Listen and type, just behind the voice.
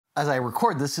As I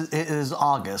record this, it is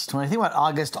August. When I think about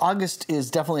August, August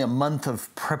is definitely a month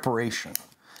of preparation.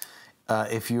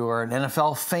 If you are an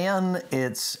NFL fan,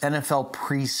 it's NFL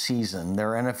preseason.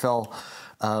 There are NFL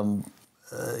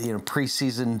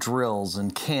preseason drills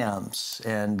and camps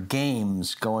and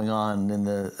games going on in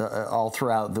all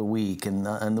throughout the week and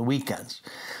the weekends.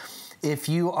 If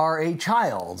you are a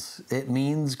child, it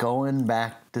means going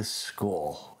back to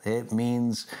school. It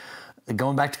means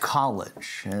going back to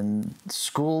college, and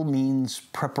school means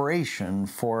preparation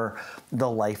for the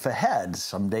life ahead.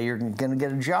 Someday you're going to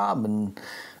get a job, and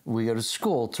we go to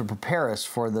school to prepare us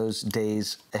for those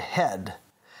days ahead.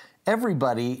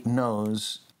 Everybody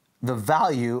knows the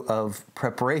value of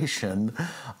preparation,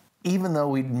 even though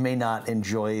we may not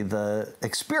enjoy the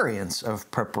experience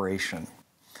of preparation.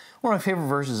 One of my favorite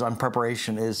verses on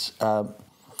preparation is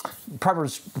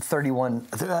Proverbs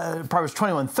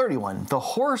 21:31. The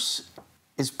horse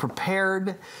is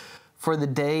prepared for the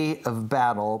day of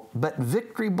battle, but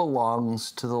victory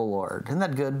belongs to the Lord. Isn't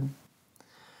that good?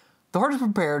 The horse is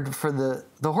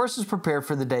prepared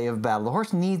for the day of battle. The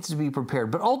horse needs to be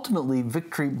prepared, but ultimately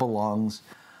victory belongs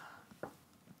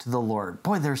to the Lord.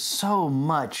 Boy, there's so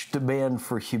much demand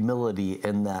for humility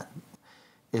in that,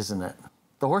 isn't it?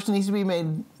 The horse needs to be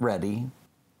made ready,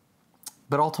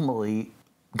 but ultimately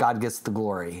God gets the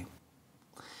glory.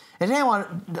 And today I want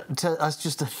us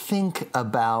just to think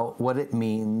about what it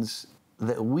means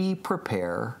that we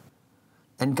prepare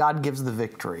and God gives the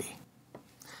victory.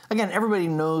 Again, everybody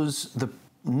knows the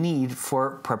need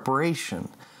for preparation.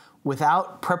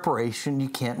 Without preparation, you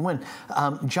can't win.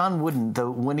 John Wooden,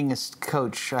 the winningest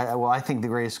coach, I think the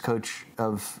greatest coach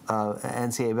of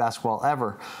NCAA basketball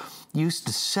ever, used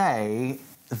to say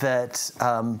that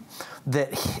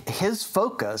his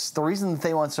focus, the reason that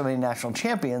they won so many national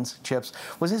championships,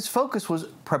 was his focus was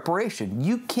preparation.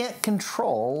 You can't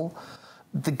control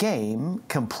the game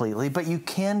completely, but you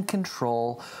can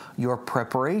control your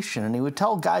preparation. And he would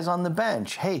tell guys on the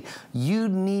bench, hey, you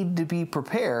need to be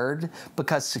prepared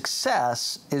because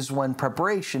success is when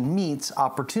preparation meets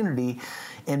opportunity.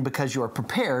 And because you're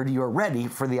prepared, you're ready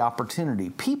for the opportunity.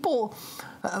 People,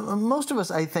 most of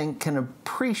us, I think, can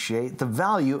appreciate the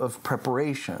value of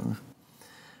preparation.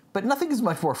 But nothing is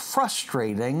much more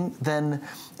frustrating than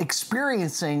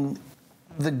experiencing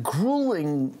the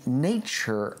grueling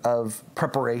nature of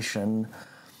preparation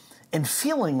and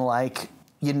feeling like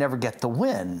you never get the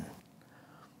win.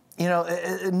 You know,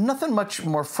 nothing much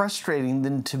more frustrating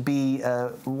than to be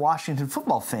a Washington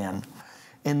football fan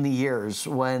in the years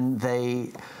when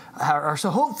they are so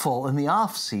hopeful in the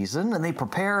off season and they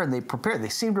prepare and they prepare. They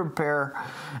seem to prepare,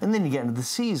 and then you get into the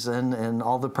season and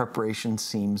all the preparation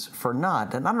seems for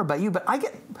naught. And I don't know about you, but I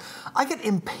get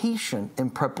impatient in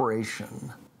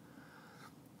preparation.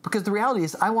 Because the reality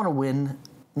is I want to win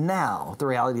now. The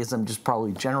reality is I'm just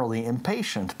probably generally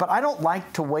impatient. But I don't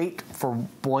like to wait for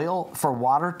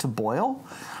water to boil.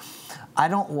 I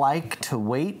don't like to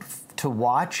wait to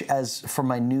watch for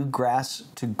my new grass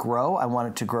to grow. I want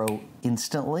it to grow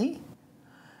instantly.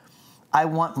 I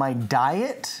want my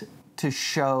diet to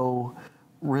show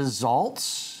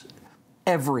results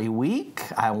every week.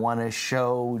 I want to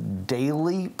show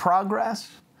daily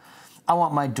progress. I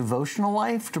want my devotional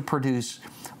life to produce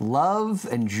love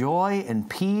and joy and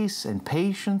peace and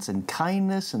patience and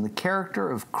kindness and the character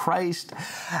of Christ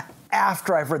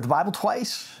after I've read the Bible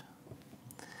twice.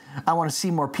 I want to see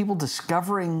more people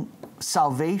discovering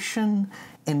salvation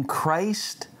in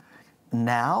Christ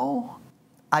now.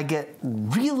 I get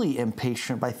really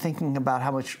impatient by thinking about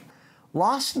how much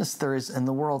lostness there is in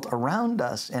the world around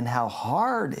us and how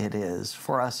hard it is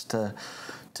for us to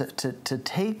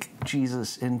take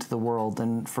Jesus into the world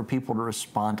and for people to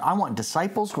respond. I want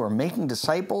disciples who are making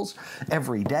disciples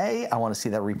every day. I want to see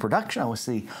that reproduction. I want to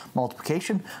see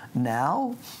multiplication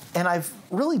now. And I've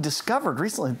really discovered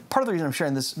recently, part of the reason I'm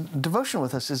sharing this devotion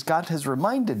with us is God has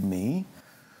reminded me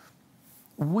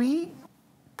we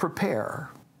prepare,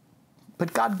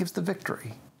 but God gives the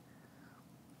victory.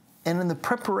 And in the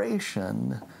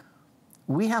preparation,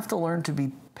 we have to learn to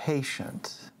be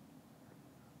patient.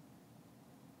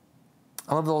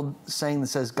 I love the old saying that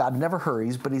says, God never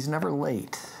hurries, but he's never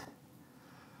late.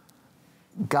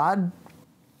 God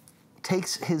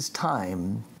takes his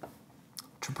time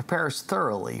to prepare us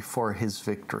thoroughly for his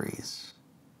victories.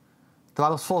 The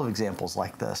Bible's full of examples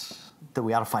like this that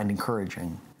we ought to find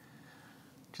encouraging.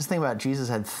 Just think about it. Jesus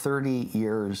had 30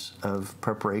 years of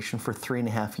preparation for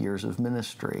 3.5 years of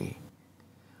ministry.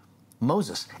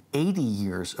 Moses, 80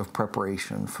 years of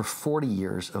preparation for 40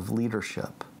 years of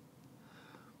leadership.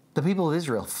 The people of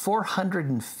Israel,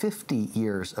 450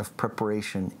 years of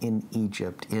preparation in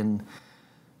Egypt, in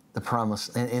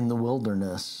the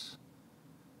wilderness.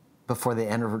 before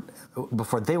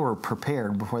they were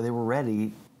prepared, before they were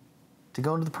ready to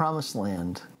go into the promised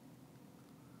land.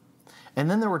 And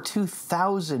then there were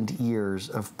 2,000 years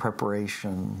of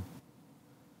preparation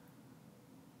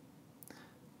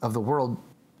of the world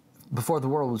before the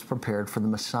world was prepared for the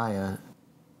Messiah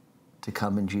to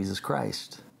come in Jesus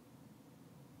Christ.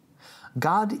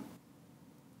 God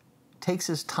takes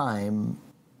his time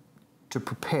to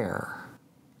prepare.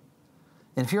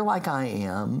 And if you're like I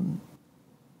am,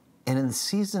 and in the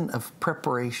season of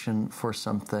preparation for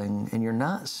something, and you're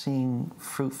not seeing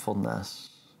fruitfulness,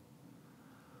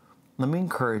 let me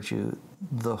encourage you,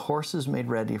 the horse is made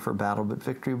ready for battle, but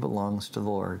victory belongs to the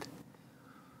Lord.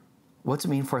 What's it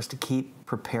mean for us to keep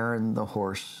preparing the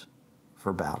horse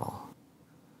for battle?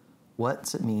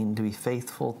 What's it mean to be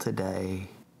faithful today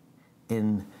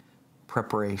in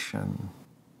preparation?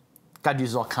 God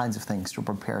uses all kinds of things to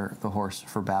prepare the horse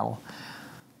for battle.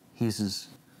 He uses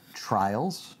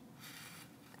trials,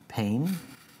 pain.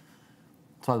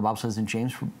 That's why the Bible says in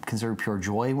James, consider pure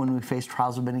joy when we face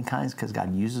trials of many kinds, because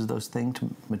God uses those things to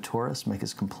mature us, make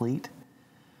us complete.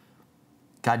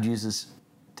 God uses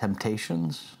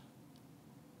temptations.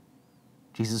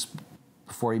 Jesus,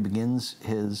 before he begins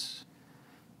his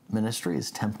ministry,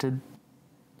 is tempted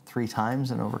 3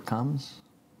 times and overcomes.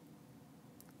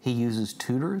 He uses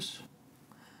tutors,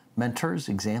 mentors,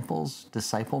 examples,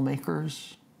 disciple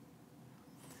makers.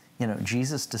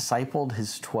 Jesus discipled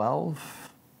his 12.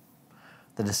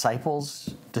 The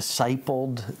disciples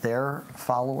discipled their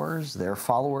followers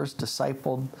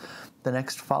discipled the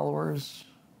next followers.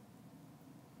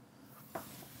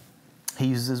 He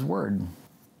uses his word.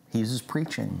 He uses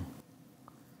preaching.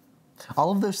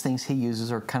 All of those things he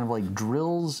uses are kind of like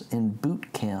drills in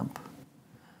boot camp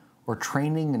or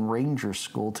training in ranger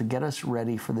school to get us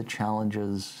ready for the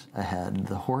challenges ahead.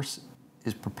 The horse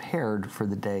is prepared for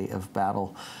the day of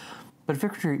battle, but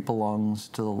victory belongs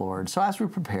to the Lord. So as we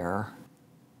prepare,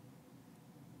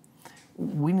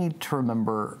 we need to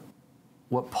remember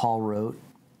what Paul wrote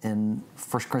in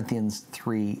 1 Corinthians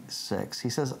 3:6. He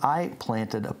says, I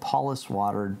planted, Apollos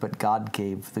watered, but God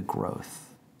gave the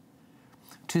growth.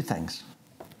 2 things.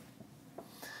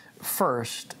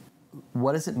 First,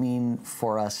 what does it mean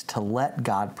for us to let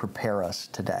God prepare us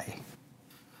today?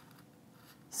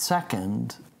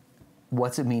 Second,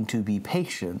 what's it mean to be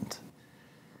patient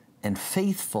and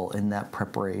faithful in that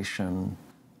preparation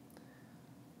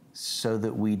so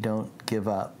that we don't give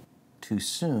up too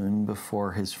soon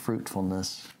before his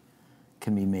fruitfulness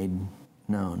can be made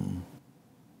known?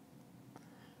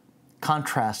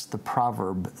 Contrast the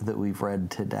proverb that we've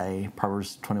read today,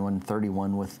 Proverbs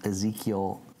 21:31, with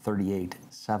Ezekiel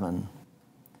 38:7.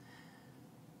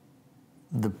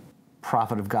 The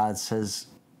prophet of God says,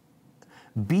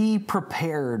 be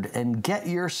prepared and get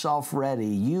yourself ready,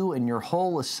 you and your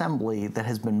whole assembly that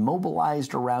has been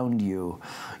mobilized around you.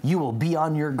 You will be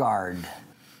on your guard.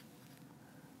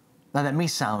 Now that may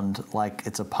sound like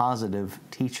it's a positive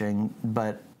teaching,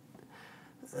 but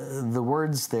the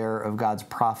words there of God's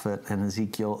prophet in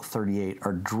Ezekiel 38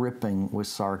 are dripping with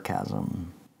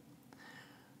sarcasm.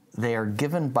 They are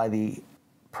given by the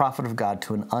prophet of God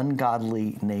to an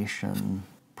ungodly nation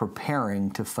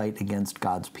preparing to fight against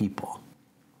God's people.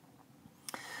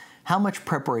 How much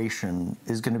preparation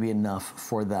is going to be enough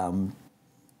for them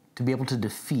to be able to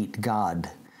defeat God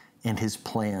and his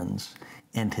plans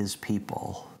and his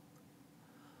people?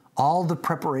 All the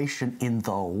preparation in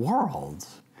the world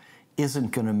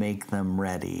isn't going to make them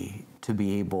ready to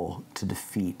be able to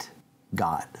defeat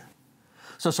God.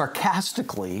 So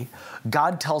sarcastically,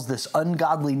 God tells this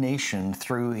ungodly nation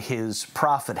through his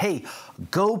prophet, hey,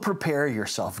 go prepare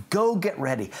yourself, go get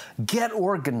ready, get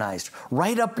organized,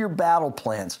 write up your battle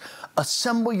plans,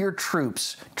 assemble your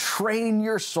troops, train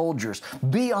your soldiers,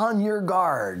 be on your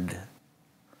guard.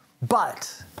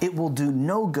 But it will do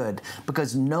no good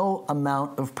because no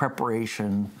amount of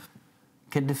preparation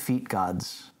can defeat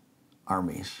God's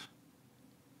armies.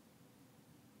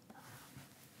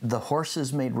 The horse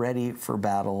is made ready for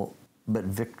battle, but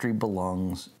victory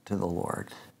belongs to the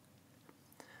Lord.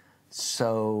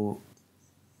 So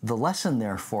the lesson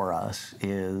there for us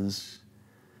is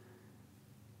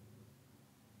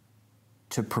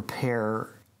to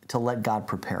prepare, to let God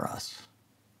prepare us.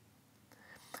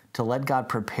 To let God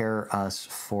prepare us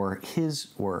for his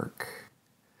work,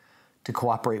 to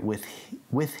cooperate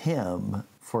with him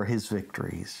for his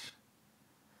victories.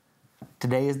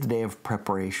 Today is the day of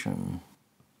preparation.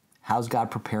 How's God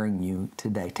preparing you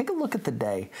today? Take a look at the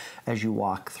day as you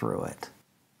walk through it.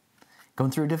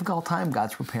 Going through a difficult time,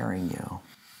 God's preparing you.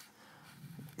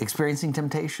 Experiencing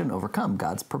temptation, overcome,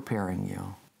 God's preparing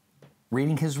you.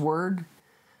 Reading his word,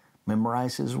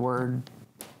 memorize his word,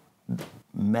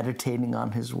 meditating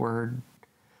on his word,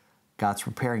 God's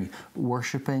preparing you.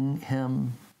 Worshiping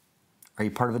him. Are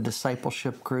you part of a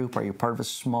discipleship group? Are you part of a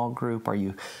small group? Are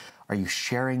you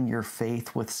sharing your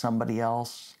faith with somebody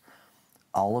else?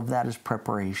 All of that is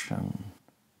preparation.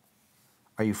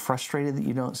 Are you frustrated that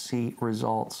you don't see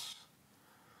results?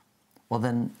 Well,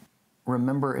 then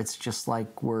remember, it's just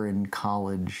like we're in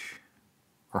college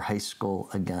or high school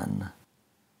again.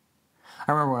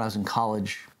 I remember when I was in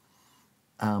college,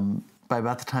 by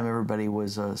about the time everybody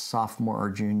was a sophomore or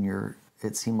junior,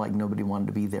 it seemed like nobody wanted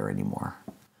to be there anymore.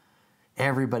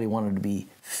 Everybody wanted to be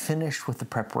finished with the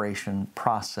preparation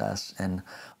process and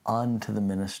on to the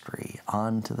ministry,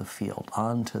 on to the field,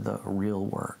 on to the real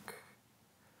work.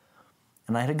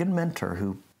 And I had a good mentor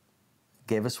who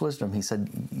gave us wisdom. He said,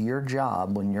 your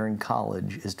job when you're in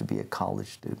college is to be a college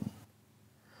student.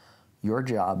 Your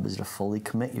job is to fully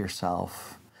commit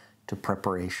yourself to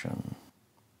preparation.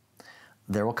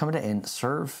 There will come a day, and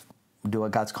serve, do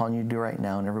what God's calling you to do right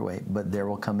now in every way, but there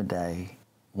will come a day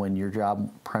when your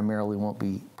job primarily won't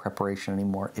be preparation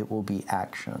anymore. It will be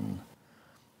action.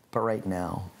 But right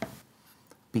now,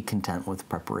 be content with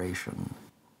preparation.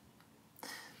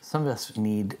 Some of us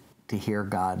need to hear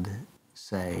God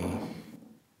say,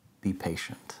 be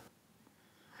patient.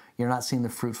 You're not seeing the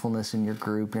fruitfulness in your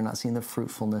group. You're not seeing the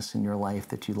fruitfulness in your life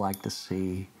that you'd like to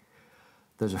see.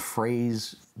 There's a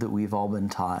phrase that we've all been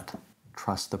taught: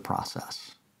 trust the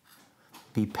process.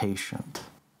 Be patient.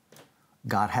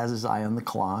 God has his eye on the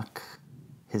clock.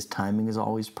 His timing is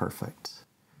always perfect.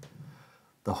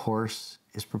 The horse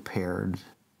is prepared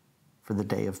for the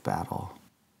day of battle.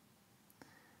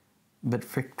 But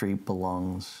victory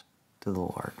belongs to the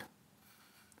Lord.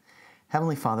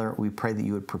 Heavenly Father, we pray that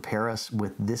you would prepare us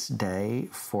with this day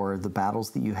for the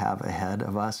battles that you have ahead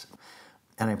of us.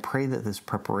 And I pray that this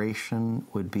preparation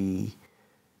would be,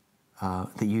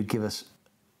 that you'd give us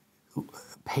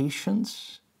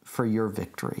patience for your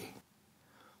victory.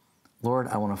 Lord,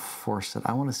 I want to force it.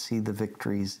 I want to see the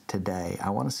victories today. I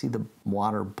want to see the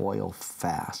water boil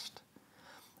fast.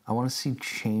 I want to see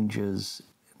changes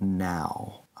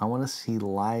now. I want to see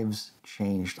lives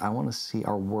changed. I want to see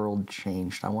our world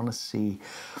changed. I want to see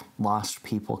lost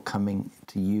people coming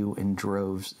to you in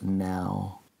droves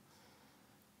now.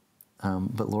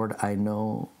 But Lord, I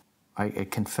know, I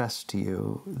confess to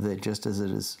you that just as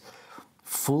it is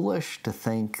foolish to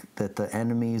think that the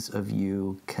enemies of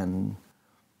you can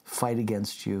fight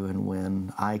against you and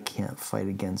win, I can't fight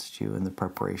against you in the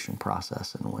preparation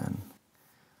process and win.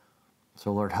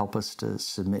 So Lord, help us to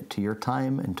submit to your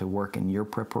time and to work in your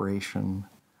preparation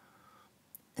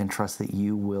and trust that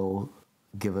you will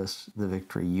give us the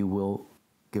victory. You will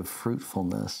give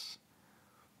fruitfulness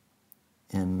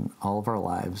in all of our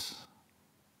lives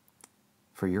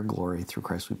for your glory. Through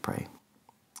Christ we pray.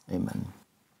 Amen.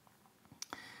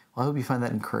 Well, I hope you find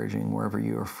that encouraging wherever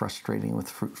you are frustrating with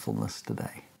fruitfulness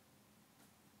today.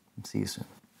 See you soon.